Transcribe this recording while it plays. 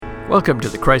Welcome to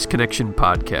the Christ Connection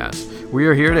Podcast. We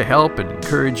are here to help and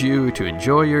encourage you to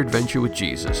enjoy your adventure with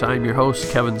Jesus. I'm your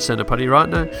host, Kevin Senapati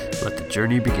Ratna. Let the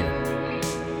journey begin.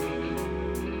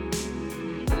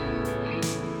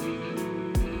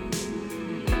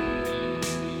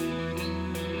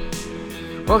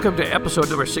 Welcome to episode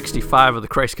number 65 of the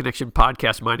Christ Connection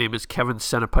Podcast. My name is Kevin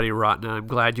Senapati Ratna. I'm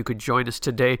glad you could join us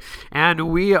today. And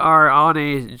we are on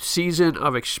a season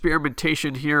of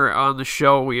experimentation here on the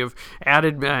show. We have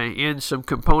added in some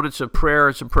components of prayer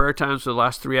and some prayer times. The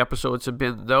last 3 episodes have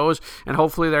been those, and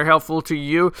hopefully they're helpful to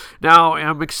you. Now,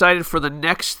 I'm excited for the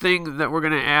next thing that we're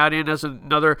going to add in as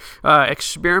another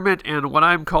experiment, and what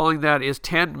I'm calling that is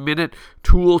 10-minute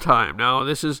tool time. Now,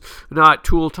 this is not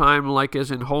tool time like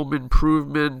as in home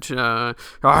improvement, with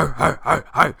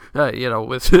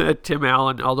Tim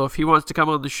Allen. Although if he wants to come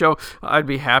on the show, I'd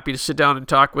be happy to sit down and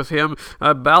talk with him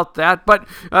about that. But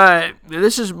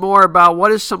this is more about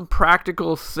what is some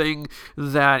practical thing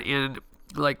that in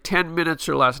like 10 minutes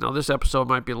or less. Now, this episode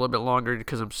might be a little bit longer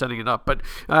because I'm setting it up, but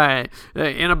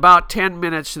in about 10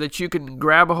 minutes that you can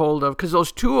grab a hold of, because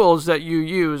those tools that you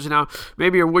use, now,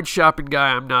 maybe you're a wood shopping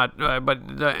guy, I'm not, but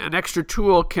an extra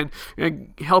tool can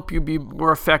help you be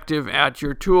more effective at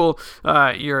your tool,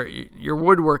 your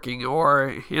woodworking,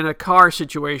 or in a car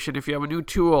situation, if you have a new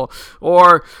tool,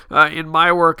 or in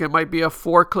my work, it might be a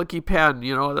 4-clicky pen,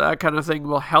 that kind of thing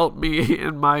will help me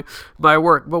in my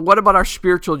work. But what about our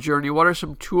spiritual journey? What are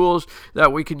some tools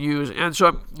that we can use? And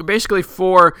so basically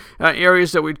 4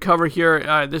 areas that we'd cover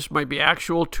here. This might be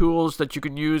actual tools that you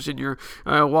can use in your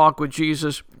walk with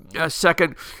Jesus.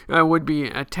 Second would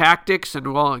be tactics,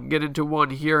 and we'll get into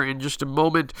one here in just a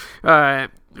moment.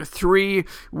 3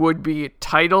 would be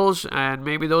titles, and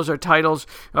maybe those are titles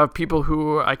of people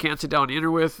who I can't sit down and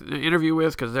interview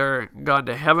with because they're gone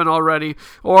to heaven already,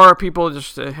 or people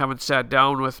just haven't sat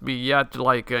down with me yet,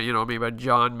 like maybe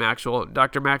John Maxwell.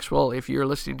 Dr. Maxwell, if you're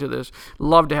listening to this,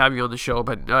 love to have you on the show,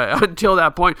 but until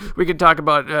that point, we can talk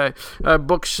about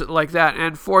books like that.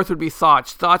 And 4th would be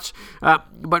thoughts,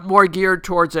 but more geared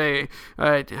towards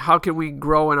how can we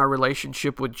grow in our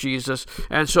relationship with Jesus.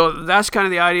 And so that's kind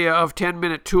of the idea of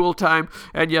 10-minute tool time.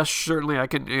 And yes, certainly I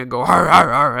can go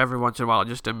every once in a while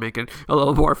just to make it a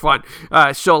little more fun.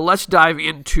 So let's dive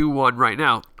into one right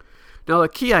now. Now, the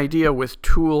key idea with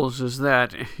tools is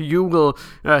that you will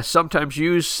sometimes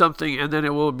use something and then it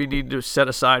will be needed to set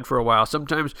aside for a while.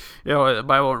 Sometimes, the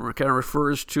Bible kind of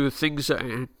refers to things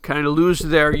that kind of lose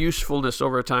their usefulness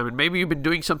over time. And maybe you've been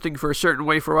doing something for a certain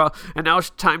way for a while, and now it's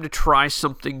time to try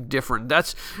something different.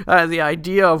 That's the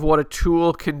idea of what a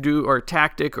tool can do, or a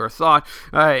tactic or thought.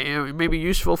 It may be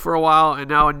useful for a while, and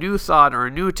now a new thought or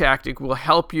a new tactic will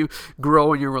help you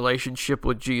grow in your relationship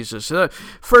with Jesus. The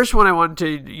first one I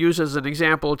wanted to use as an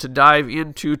example to dive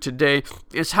into today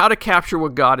is how to capture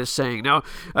what God is saying. Now,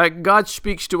 God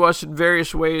speaks to us in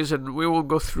various ways, and we won't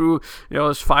go through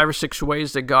those 5 or 6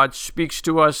 ways that God speaks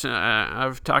to us.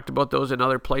 I've talked about those in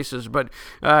other places, but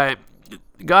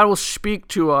God will speak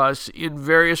to us in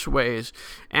various ways,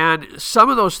 and some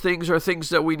of those things are things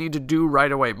that we need to do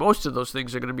right away. Most of those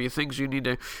things are going to be things you need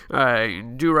to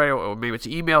do right away. Maybe it's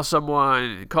email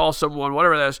someone, call someone,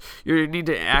 whatever that is. You need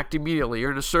to act immediately.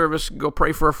 You're in a service, go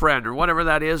pray for a friend, or whatever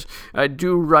that is,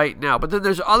 do right now. But then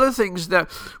there's other things that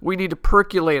we need to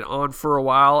percolate on for a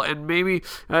while, and maybe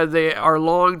they are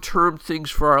long-term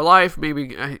things for our life,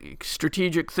 maybe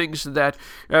strategic things that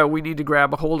we need to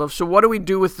grab a hold of. So what do we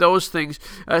do with those things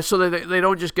so that they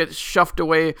don't just get shuffled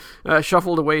away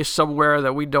somewhere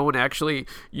that we don't actually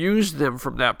use them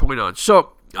from that point on?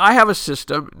 So I have a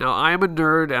system. Now, I am a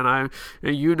nerd, and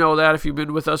you know that if you've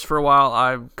been with us for a while.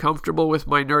 I'm comfortable with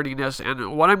my nerdiness,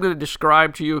 and what I'm going to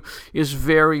describe to you is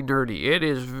very nerdy. It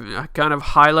is kind of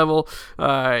high level.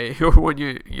 When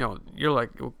you're like,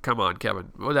 oh, come on,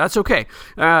 Kevin. Well, that's okay.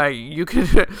 You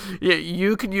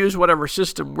can use whatever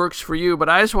system works for you, but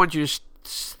I just want you to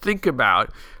think about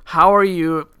how are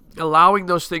you allowing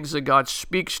those things that God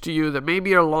speaks to you that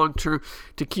maybe are long-term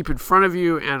to keep in front of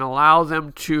you and allow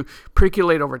them to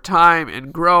percolate over time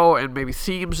and grow, and maybe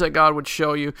themes that God would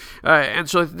show you. And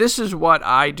so this is what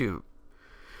I do.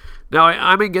 Now,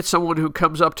 I may get someone who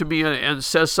comes up to me and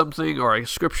says something, or a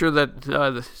scripture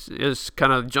that is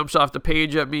kind of jumps off the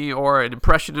page at me, or an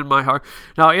impression in my heart.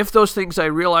 Now, if those things I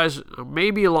realize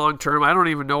may be long-term, I don't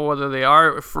even know whether they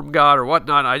are from God or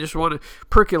whatnot, I just want to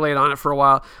percolate on it for a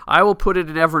while, I will put it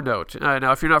in Evernote.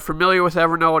 Now, if you're not familiar with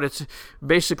Evernote, it's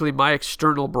basically my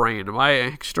external brain, my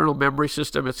external memory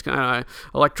system. It's kind of an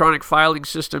electronic filing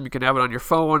system. You can have it on your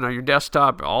phone, on your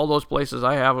desktop, all those places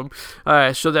I have them,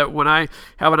 so that when I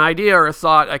have an idea idea or a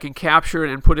thought, I can capture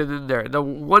it and put it in there. The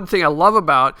one thing I love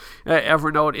about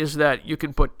Evernote is that you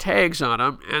can put tags on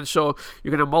them, and so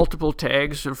you can have multiple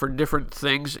tags for different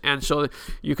things, and so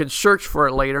you can search for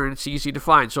it later, and it's easy to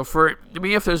find. So for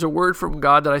me, if there's a word from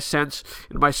God that I sense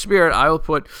in my spirit, I will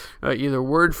put either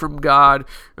word from God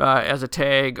as a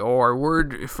tag or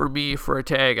word for me for a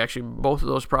tag. Actually, both of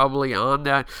those probably on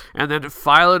that, and then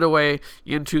file it away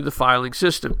into the filing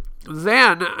system.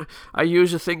 Then I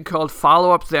use a thing called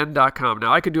followupthen.com.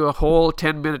 Now, I could do a whole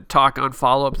 10-minute talk on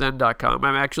followupthen.com.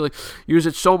 I actually use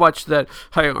it so much that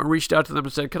I reached out to them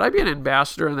and said, could I be an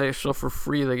ambassador? And so for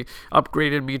free, they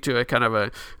upgraded me to a kind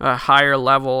of a higher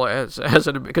level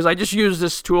because I just use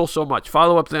this tool so much.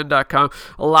 Followupthen.com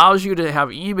allows you to have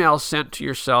emails sent to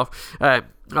yourself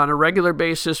on a regular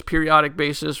basis, periodic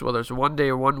basis, whether it's 1 day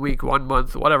or 1 week, 1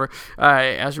 month, whatever,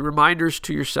 as reminders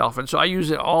to yourself. And so I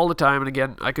use it all the time. And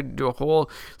again, I could do a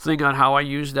whole thing on how I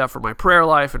use that for my prayer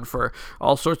life and for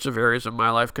all sorts of areas of my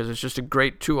life because it's just a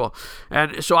great tool.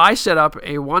 And so I set up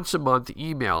a once a month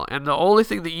email. And the only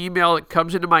thing the email that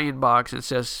comes into my inbox and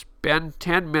says, spend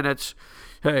 10 minutes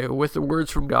with the words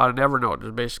from God in Evernote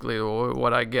is basically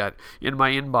what I get in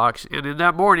my inbox. And in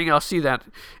that morning, I'll see that.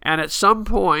 And at some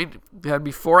point,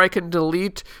 before I can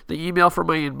delete the email from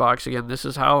my inbox, again, this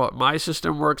is how my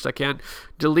system works. I can't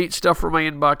delete stuff from my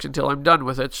inbox until I'm done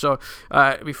with it. So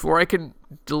before I can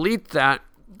delete that,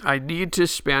 I need to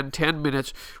spend 10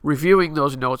 minutes reviewing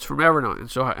those notes from Evernote.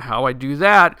 And so how I do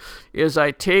that is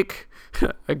I take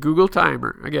a Google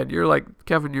timer. Again, you're like,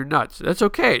 Kevin, you're nuts. That's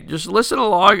okay. Just listen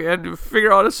along and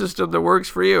figure out a system that works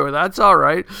for you. That's all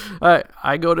right.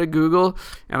 I go to Google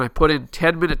and I put in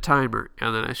 10-minute timer,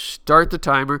 and then I start the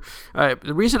timer.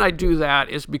 The reason I do that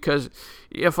is because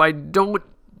if I don't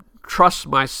trust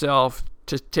myself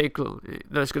to take that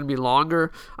it's going to be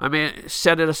longer, I may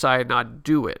set it aside and not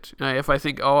do it. If I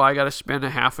think, I got to spend a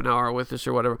half an hour with this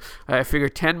or whatever, I figure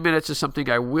 10 minutes is something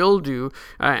I will do,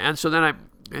 and so then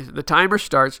the timer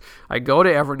starts. I go to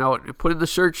Evernote and put in the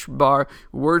search bar,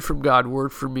 word from God,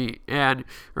 word for me,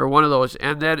 or one of those,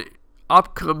 and then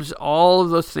up comes all of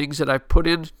the things that I've put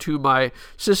into my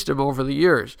system over the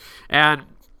years. And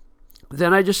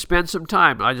then I just spend some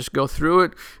time. I just go through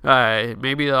it.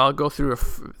 Maybe I'll go through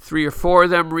 3 or 4 of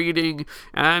them reading.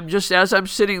 And just as I'm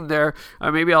sitting there,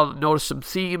 maybe I'll notice some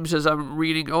themes as I'm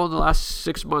reading. In the last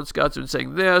 6 months, God's been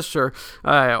saying this. Or,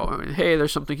 hey,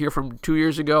 there's something here from 2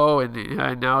 years ago,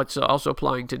 and now it's also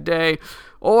applying today.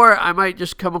 Or I might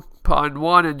just come upon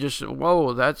one and just,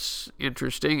 whoa, that's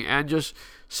interesting, and just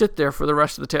sit there for the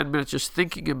rest of the 10 minutes just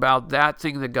thinking about that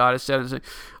thing that God has said and say,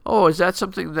 is that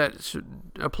something that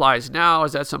applies now?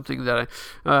 Is that something that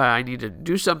I need to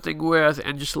do something with?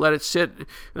 And just let it sit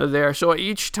there. So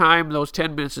each time those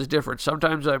 10 minutes is different.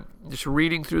 Sometimes I'm just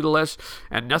reading through the list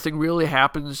and nothing really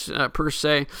happens per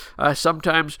se.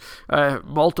 Sometimes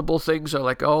multiple things are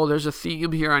like, there's a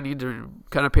theme here I need to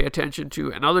kind of pay attention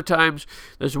to. And other times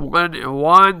there's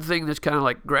one thing that's kind of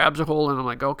like grabs a hold, and I'm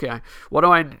like, okay,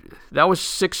 that was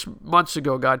 6 months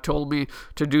ago. God told me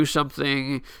to do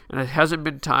something and it hasn't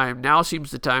been time. Now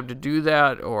seems the time to do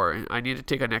that, or I need to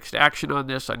take a next action on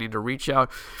this. I need to reach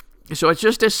out. So it's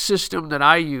just a system that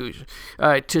I use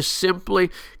to simply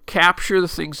capture the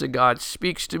things that God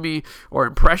speaks to me or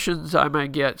impressions I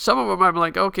might get. Some of them I'm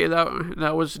like, okay,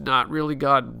 that was not really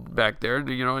God back there.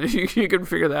 You can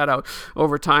figure that out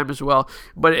over time as well.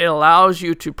 But it allows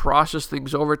you to process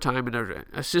things over time in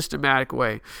a systematic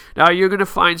way. Now, you're going to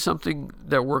find something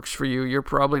that works for you. You're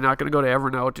probably not going to go to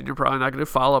Evernote, and you're probably not going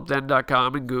to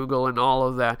followupthen.com and Google and all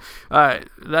of that.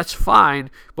 That's fine,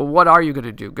 but what are you going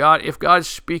to do? If God's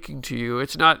speaking to you,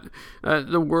 it's not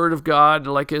the Word of God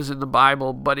like is in the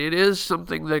Bible, but it is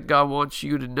something that God wants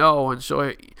you to know, and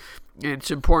so it's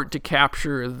important to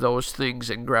capture those things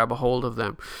and grab a hold of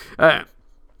them.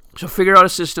 So figure out a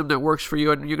system that works for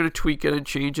you, and you're going to tweak it and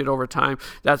change it over time.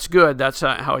 That's good. That's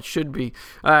how it should be.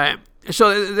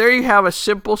 So there you have a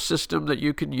simple system that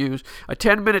you can use, a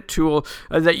 10-minute tool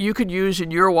that you can use in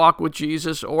your walk with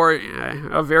Jesus, or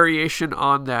a variation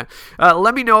on that.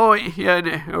 Let me know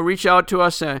and reach out to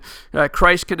us at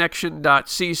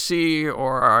christconnection.cc,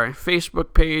 or our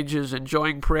Facebook pages,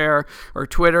 Enjoying Prayer, or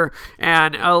Twitter,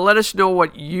 and let us know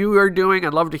what you are doing.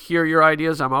 I'd love to hear your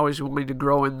ideas. I'm always willing to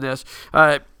grow in this.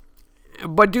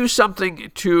 But do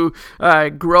something to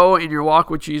grow in your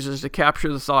walk with Jesus, to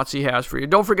capture the thoughts he has for you.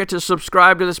 Don't forget to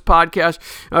subscribe to this podcast.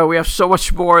 We have so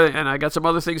much more, and I got some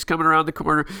other things coming around the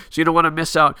corner, so you don't want to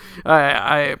miss out.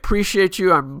 I appreciate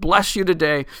you. I bless you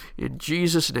today in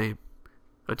Jesus' name.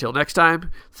 Until next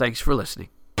time, thanks for listening.